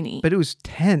whiny. But it was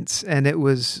tense, and it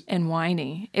was... And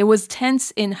whiny. It was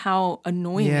tense in how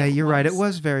annoying Yeah, it you're was. right. It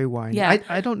was very whiny. Yeah.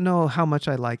 I don't know how much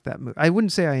I liked that movie. I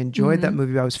wouldn't say I enjoyed that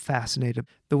movie, but I was fascinated.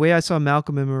 The way I saw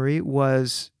Malcolm and Marie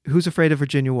was Who's Afraid of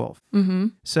Virginia Woolf? Mm-hmm.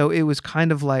 So it was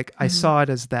kind of like, I saw it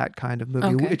as that kind of movie,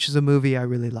 Okay. which is a movie I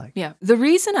really like. Yeah. The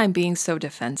reason I'm being so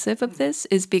defensive of this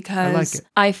is because it.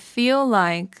 I feel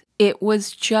like it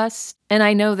was just, and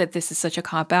I know that this is such a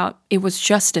cop-out, it was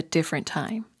just a different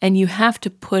time. And you have to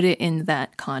put it in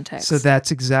that context. So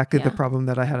that's exactly the Yeah. problem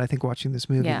that I had, I think, watching this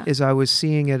movie, Yeah. is I was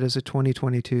seeing it as a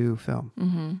 2022 film.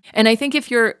 And I think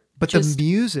if you're But just, the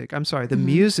music, I'm sorry, the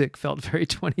music felt very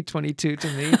 2022 to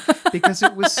me because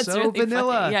it was That's so really funny.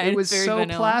 vanilla. Yeah, it it's was very so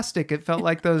vanilla. plastic. It felt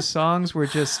like those songs were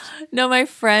just... no, my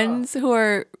friends who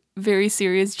are very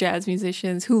serious jazz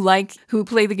musicians who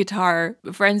play the guitar,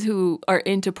 friends who are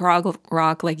into prog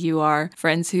rock like you are,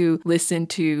 friends who listen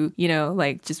to,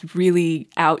 like just really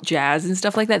out jazz and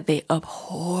stuff like that, they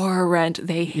abhor Rent.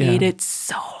 They hate it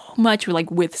so much, like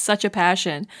with such a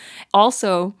passion.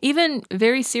 Also, even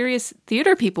very serious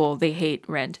theater people, they hate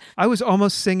Rent. I was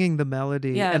almost singing the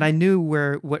melody, Yeah. and I knew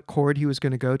what chord he was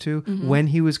going to go to, when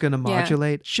he was going to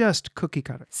modulate, just cookie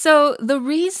cutter. So the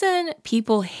reason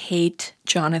people hate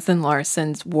Jonathan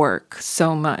Larson's work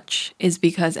so much is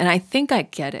because, and I think I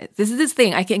get it. This is this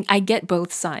thing. I get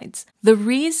both sides. The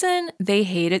reason they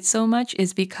hate it so much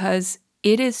is because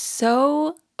it is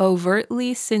so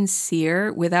overtly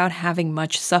sincere without having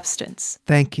much substance.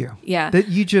 Thank you. Yeah. That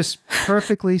you just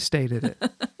perfectly stated it.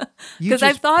 Because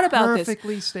I've thought about this.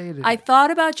 Perfectly stated I it. thought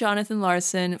about Jonathan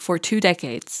Larson for 2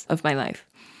 decades of my life.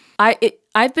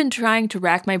 I've been trying to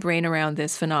rack my brain around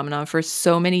this phenomenon for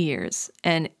so many years,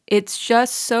 and it's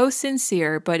just so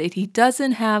sincere, but he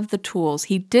doesn't have the tools.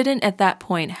 He didn't at that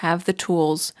point have the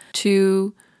tools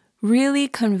to really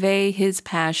convey his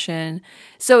passion.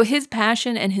 So his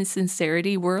passion and his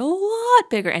sincerity were a lot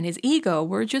bigger, and his ego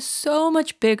were just so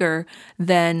much bigger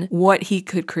than what he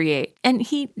could create. And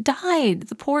he died.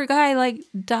 The poor guy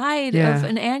died Yeah. of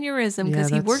an aneurysm Yeah, because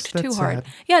he that's- worked too that's hard.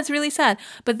 sad. Yeah, it's really sad.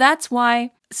 But that's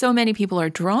why so many people are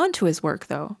drawn to his work,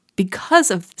 though,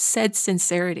 because of said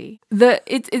sincerity.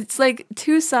 It's like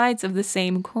two sides of the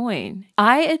same coin.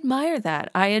 I admire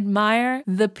that. I admire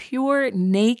the pure,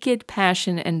 naked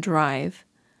passion and drive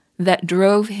that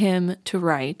drove him to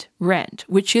write Rent,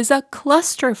 which is a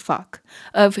clusterfuck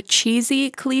of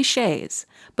cheesy cliches,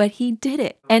 but he did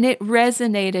it, and it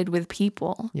resonated with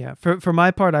people. Yeah, for my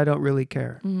part, I don't really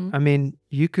care. I mean,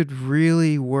 you could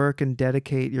really work and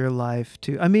dedicate your life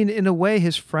to... I mean, in a way,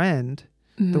 his friend,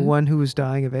 the one who was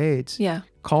dying of AIDS, Yeah.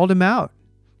 called him out.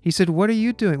 He said, "What are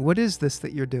you doing? What is this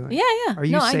that you're doing? Yeah, yeah. Are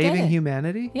you No, I get saving it.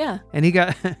 humanity?" Yeah. And he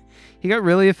got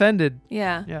really offended.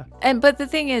 Yeah. Yeah. But the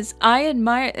thing is, I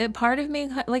admire, part of me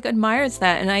admires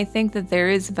that. And I think that there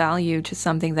is value to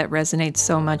something that resonates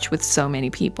so much with so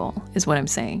many people, is what I'm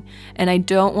saying. And I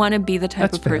don't want to be the type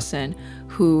That's of fair. person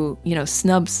who,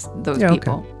 snubs those Yeah,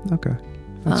 people. Okay.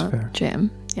 That's fair.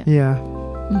 Jim. Yeah. Yeah,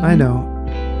 I know.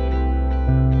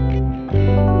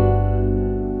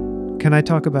 Can I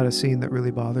talk about a scene that really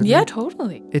bothered Yeah, me?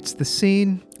 totally. It's the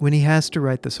scene when he has to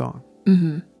write the song.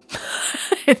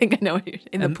 I think I know what you're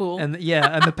in the pool. And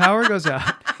the power goes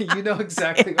out. You know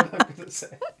exactly what I'm going to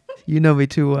say. You know me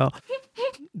too well.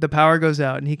 The power goes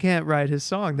out and he can't write his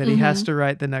song that he has to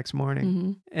write the next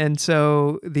morning. And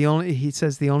so he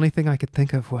says the only thing I could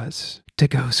think of was to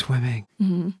go swimming.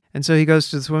 And so he goes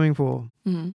to the swimming pool.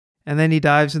 And then he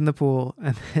dives in the pool,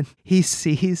 and then he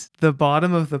sees the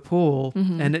bottom of the pool,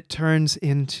 and it turns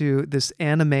into this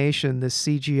animation, this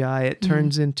CGI. It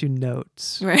turns into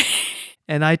notes. Right.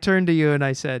 And I turned to you and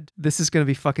I said, "This is going to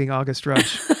be fucking August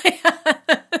Rush."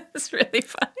 It's really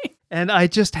funny. And I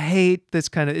just hate this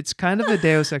kind of... It's kind of a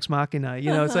Deus Ex Machina.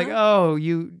 It's like, oh,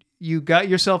 you got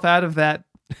yourself out of that,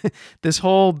 this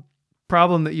whole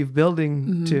problem that you've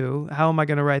building to. How am I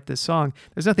going to write this song?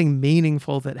 There's nothing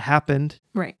meaningful that happened.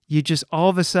 Right. You just all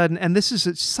of a sudden, and this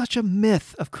is such a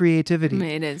myth of creativity,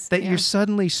 It is. that you're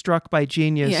suddenly struck by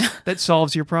genius that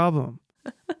solves your problem.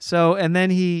 So then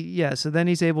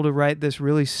he's able to write this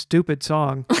really stupid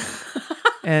song,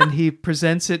 and he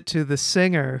presents it to the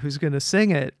singer who's going to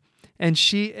sing it. And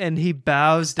he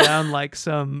bows down like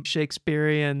some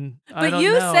Shakespearean. I But don't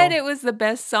you know. said it was the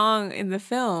best song in the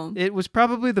film. It was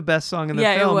probably the best song in the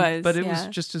Yeah, it film, was, but it was yeah.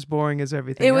 just as boring as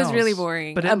everything It was else. really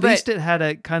boring. But at least it had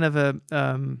a kind of a...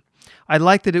 I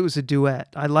liked that it was a duet.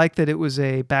 I liked that it was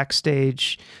a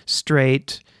backstage,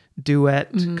 straight,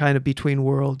 duet kind of between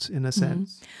worlds in a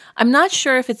sense. I'm not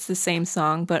sure if it's the same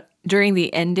song, but during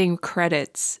the ending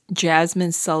credits,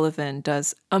 Jasmine Sullivan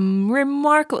does a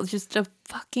remarkable, just a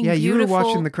fucking Yeah, you were beautiful.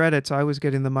 watching the credits. I was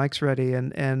getting the mics ready,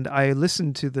 and I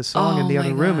listened to the song in Oh the my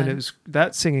other room, and God. it was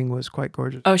that singing was quite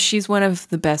gorgeous. Oh, she's one of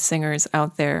the best singers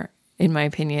out there, in my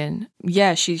opinion.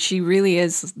 Yeah, she really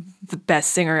is the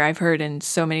best singer I've heard in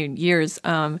so many years.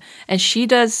 And she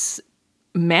does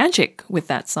magic with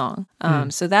that song.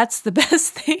 So that's the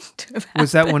best thing to have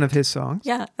Was that happened. one of his songs?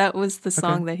 Yeah, that was the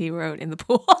song that he wrote in the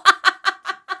pool.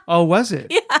 Oh, was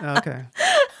it? Yeah. Okay.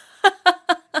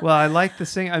 Well, I like the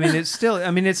sing. I mean, it's still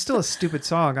a stupid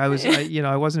song. I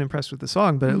wasn't impressed with the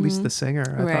song, but at least the singer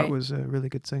I thought Right. was a really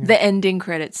good singer. The ending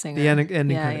credit singer. The ending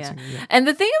credit singer, yeah. And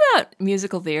the thing about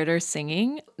musical theater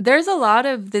singing, there's a lot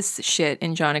of this shit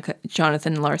in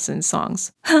Jonathan Larson's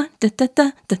songs. That's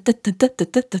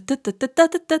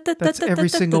every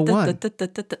single one.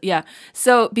 Yeah.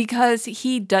 So because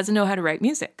he doesn't know how to write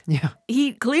music. Yeah.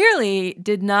 He clearly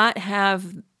did not have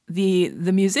the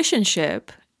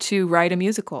musicianship to write a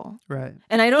musical. Right.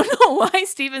 And I don't know why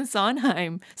Stephen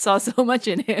Sondheim saw so much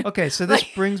in him. Okay, so this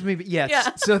brings me. Yes.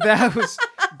 Yeah. So that was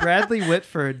Bradley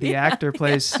Whitford, the actor,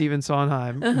 plays Stephen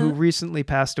Sondheim, who recently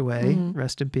passed away.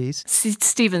 Rest in peace.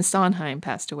 Stephen Sondheim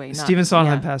passed away. Not, Stephen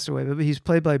Sondheim yeah. passed away, but he's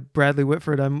played by Bradley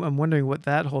Whitford. I'm wondering what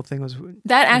that whole thing was.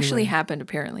 That actually Anyway. happened,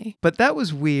 apparently. But that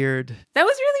was weird. That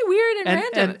was really weird and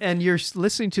random. And you're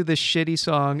listening to this shitty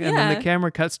song, and then Yeah. the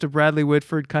camera cuts to Bradley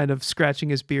Whitford kind of scratching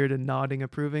his beard and nodding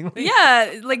approvingly.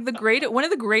 Yeah, like one of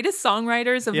the greatest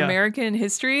songwriters of Yeah. American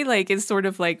history, like is sort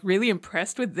of like really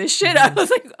impressed with this shit. I was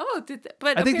like, oh,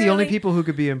 but I think the only apparently- people who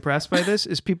could be impressed by this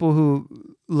is people who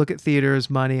look at theater as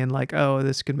money and like, oh,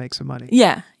 this could make some money.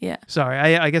 Yeah, yeah. Sorry,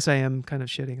 I guess I am kind of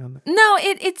shitting on that. No,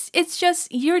 it's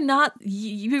just you're not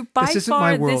you by This isn't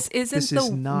far my world. this isn't This the is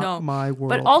not no. my world.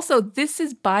 But also this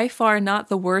is by far not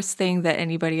the worst thing that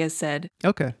anybody has said.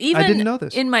 Okay, Even I didn't know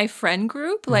this. in my friend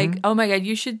group, like, oh my god,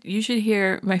 you should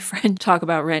hear my friend talk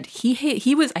about Rent.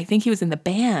 He was, I think he was in the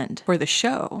band for the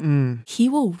show. He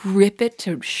will rip it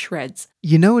to shreds.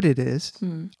 You know what it is?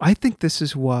 I think this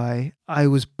is why I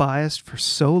was biased for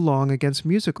so long against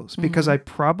musicals, because I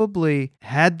probably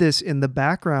had this in the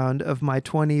background of my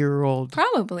 20-year-old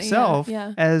Probably self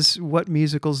Yeah. as what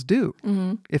musicals do.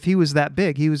 If he was that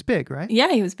big, he was big, right?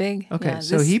 Yeah, he was big. Okay, Yeah,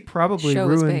 so this he probably show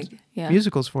was ruined big. Yeah.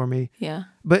 musicals for me. Yeah.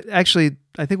 But actually,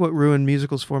 I think what ruined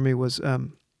musicals for me was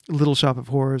Little Shop of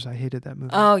Horrors. I hated that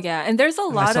movie. Oh yeah, and there's a I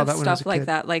lot saw of that when I was stuff a like kid.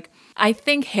 that. Like I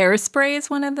think Hairspray is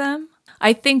one of them.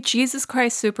 I think Jesus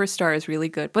Christ Superstar is really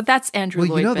good, but that's Andrew Well,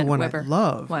 Lloyd you know the one Webber. I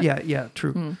love. What? Yeah,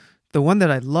 true. The one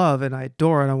that I love and I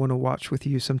adore and I want to watch with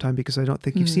you sometime because I don't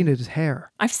think you've seen it is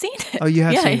Hair. I've seen it. Oh, you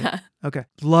have yeah, seen yeah. it? Okay.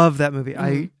 Love that movie.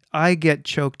 I get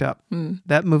choked up.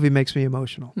 That movie makes me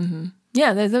emotional.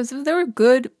 Yeah, there were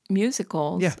good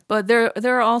musicals. Yeah. But there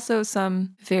are also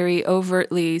some very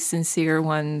overtly sincere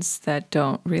ones that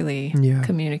don't really Yeah,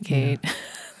 communicate.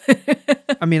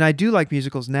 I mean, I do like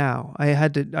musicals now.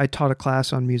 I taught a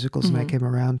class on musicals and I came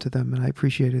around to them and I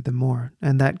appreciated them more.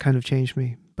 And that kind of changed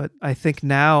me. But I think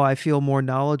now I feel more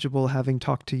knowledgeable having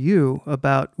talked to you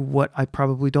about what I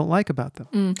probably don't like about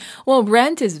them. Well,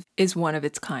 Rent is one of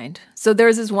its kind. So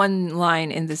there's this one line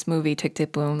in this movie, Tick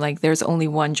Tick Boom, like there's only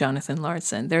one Jonathan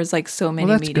Larson. There's like so many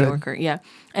that's good. mediocre. Yeah.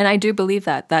 And I do believe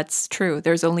that. That's true.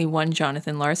 There's only one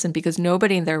Jonathan Larson because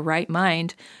nobody in their right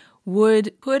mind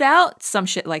would put out some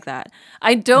shit like that.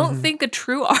 I don't think a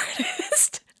true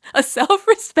artist, a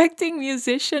self-respecting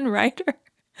musician, writer,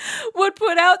 would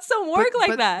put out some work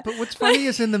like that. But what's funny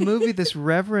is in the movie, this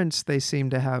reverence they seem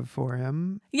to have for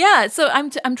him. Yeah, so I'm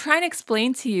trying to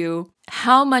explain to you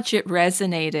how much it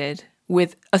resonated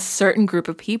with a certain group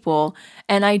of people,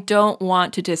 and I don't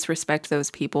want to disrespect those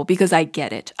people because I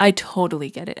get it. I totally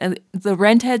get it. And the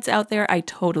rent heads out there, I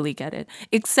totally get it.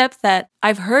 Except that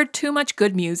I've heard too much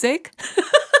good music.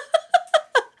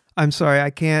 I'm sorry, I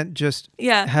can't just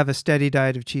Yeah. have a steady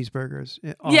diet of cheeseburgers.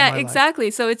 All Yeah, my life. exactly.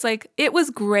 So it's like, it was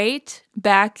great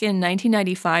back in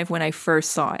 1995 when I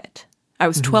first saw it. I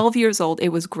was 12 years old. It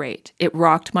was great. It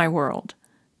rocked my world.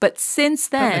 But since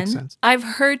That makes then, sense. I've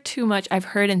heard too much. I've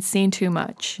heard and seen too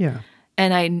much. Yeah.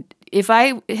 And if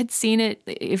I had seen it,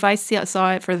 if I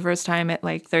saw it for the first time at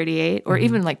like 38 or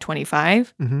even like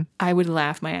 25, I would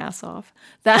laugh my ass off.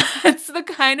 That's the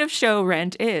kind of show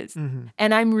Rent is.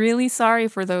 And I'm really sorry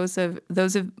for those of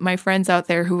my friends out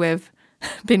there who have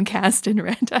been cast in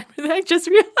Rent. I just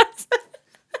realized that.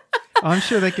 I'm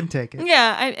sure they can take it.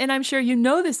 Yeah, and I'm sure you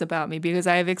know this about me because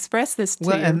I have expressed this to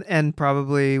Well, you. and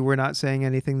probably we're not saying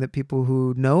anything that people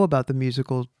who know about the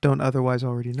musical don't otherwise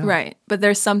already know. Right. But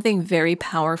there's something very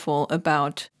powerful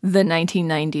about the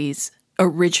 1990s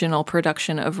original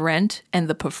production of Rent and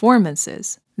the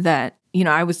performances that,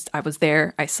 I was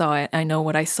there, I saw it, I know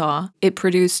what I saw. It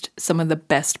produced some of the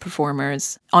best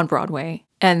performers on Broadway.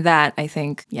 And that, I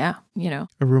think, A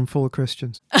room full of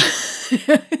Christians.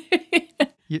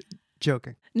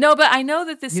 Joking. No, but I know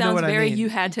that this You know sounds what I very, mean. you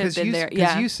had to have been there. Because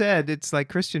Yeah. you said it's like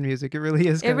Christian music. It really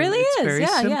is. It really it's is. very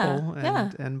Yeah, simple yeah.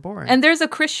 and boring. And there's a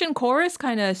Christian chorus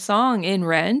kind of song in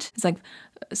Rent. It's like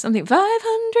something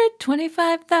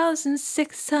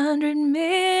 525,600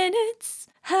 minutes.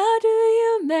 How do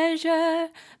you measure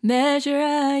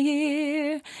a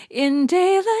year in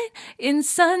daylight, in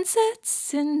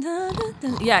sunsets, in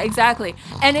yeah, exactly.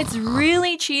 And it's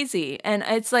really cheesy. And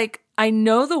it's like, I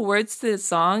know the words to this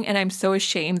song, and I'm so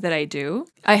ashamed that I do.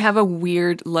 I have a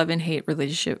weird love and hate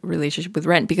relationship with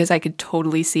Rent because I could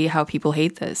totally see how people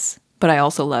hate this, but I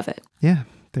also love it. Yeah,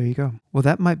 there you go. Well,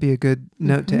 that might be a good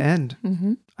note to end.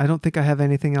 Mm-hmm. I don't think I have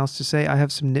anything else to say. I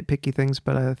have some nitpicky things,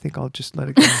 but I think I'll just let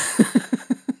it go.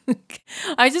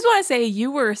 I just want to say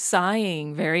you were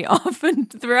sighing very often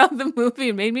throughout the movie.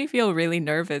 It made me feel really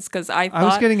nervous because I thought... I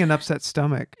was getting an upset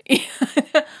stomach.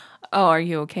 Oh, are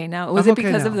you okay now? Was I'm it okay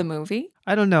because of now. the movie?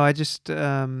 I don't know. I just,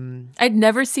 I'd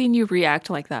never seen you react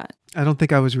like that. I don't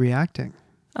think I was reacting.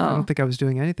 I Oh. don't think I was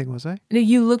doing anything, was I? No,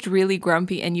 you looked really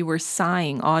grumpy and you were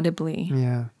sighing audibly.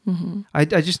 Yeah. Mm-hmm. I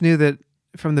just knew that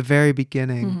from the very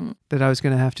beginning Mm-hmm. that I was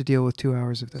going to have to deal with 2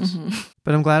 hours of this. Mm-hmm.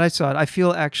 But I'm glad I saw it. I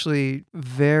feel actually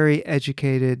very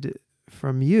educated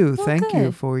from you. Well, Thank you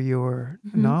good. for your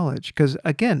Mhm. knowledge. Because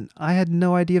again, I had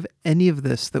no idea of any of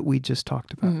this that we just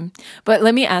talked about. Mhm. But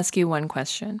let me ask you one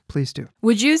question. Please do.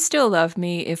 Would you still love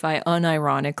me if I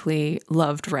unironically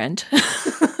loved Rent?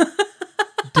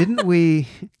 Didn't we?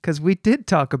 Because we did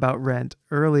talk about Rent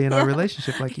early in our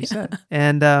relationship, like you said.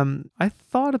 And I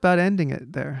thought about ending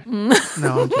it there. No,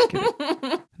 I'm just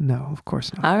kidding. No, of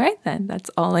course not. All right, then. That's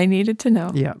all I needed to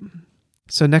know. Yeah.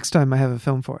 So next time I have a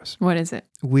film for us. What is it?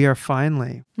 We are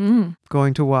finally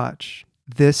going to watch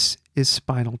This is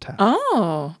Spinal Tap,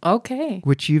 Oh, okay.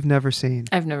 which you've never seen.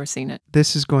 I've never seen it.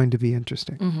 This is going to be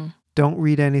interesting. Hmm. Don't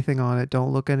read anything on it.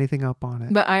 Don't look anything up on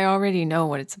it. But I already know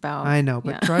what it's about. I know,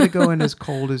 but Yeah. try to go in as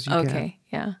cold as you can. Okay,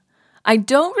 yeah. I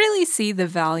don't really see the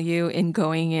value in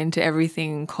going into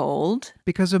everything cold.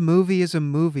 Because a movie is a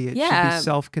movie. It should Yeah. be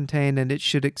self-contained and it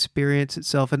should experience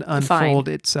itself and Fine. unfold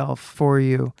itself for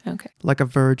you Okay. like a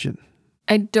virgin.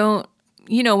 I don't,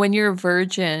 when you're a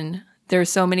virgin, there are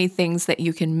so many things that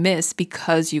you can miss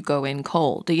because you go in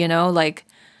cold, like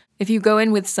if you go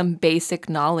in with some basic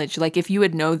knowledge, like if you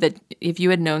had known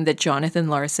that Jonathan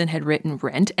Larson had written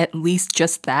Rent, at least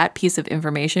just that piece of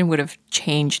information would have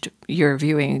changed your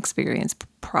viewing experience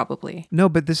probably. No,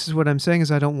 but this is what I'm saying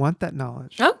is I don't want that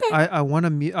knowledge. Okay. I want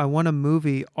a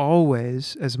movie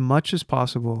always, as much as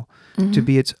possible, to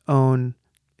be its own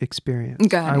experience.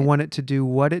 Got I it. want it to do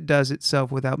what it does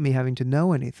itself without me having to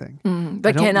know anything.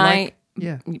 But don't can like-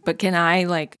 Yeah. But can I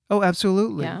like? Oh,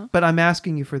 absolutely. Yeah. But I'm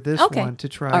asking you for this Okay. one to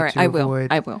try All right, to I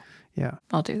avoid. will. Yeah.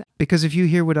 I'll do that. Because if you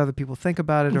hear what other people think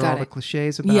about it or Got all the it.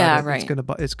 cliches about Yeah, it, right. it's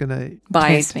gonna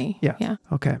Bias taint- me. Yeah. Yeah.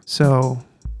 Okay. So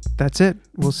that's it.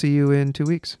 We'll see you in 2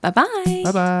 weeks. Bye bye.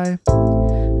 Bye bye.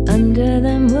 Under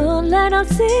the moonlight, I'll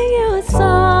sing you a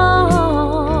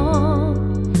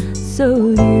song, so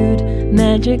you'd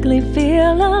magically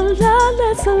feel a lot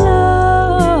less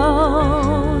alone.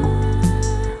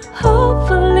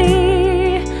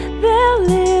 Hopefully, they'll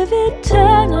live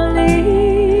eternally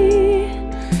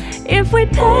if we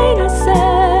paint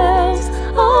ourselves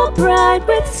all bright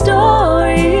with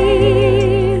stories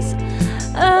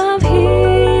of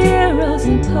heroes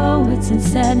and poets and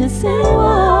sadness and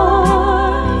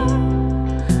war,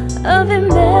 of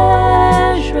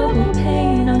immeasurable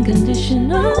pain,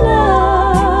 unconditional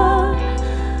love,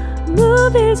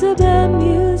 movies about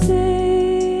music.